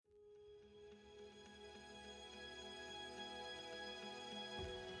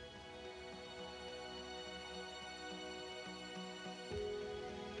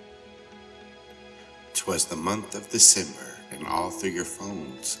'Twas the month of December, and all through your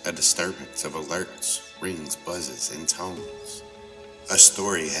phones a disturbance of alerts rings, buzzes, and tones. A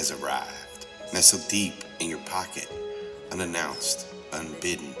story has arrived, nestled deep in your pocket, unannounced,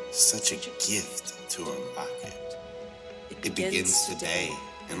 unbidden, such a gift to unlock it. It begins today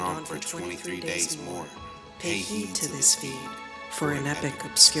and on for 23 days more. Pay heed to this feed for an epic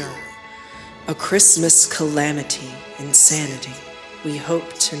obscure, a Christmas calamity, insanity we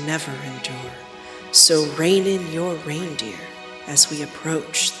hope to never endure. So rein in your reindeer as we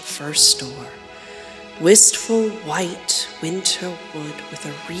approach the first store. Wistful white winter wood with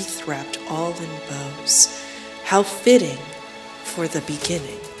a wreath wrapped all in bows. How fitting for the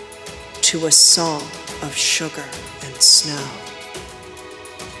beginning to a song of sugar and snow.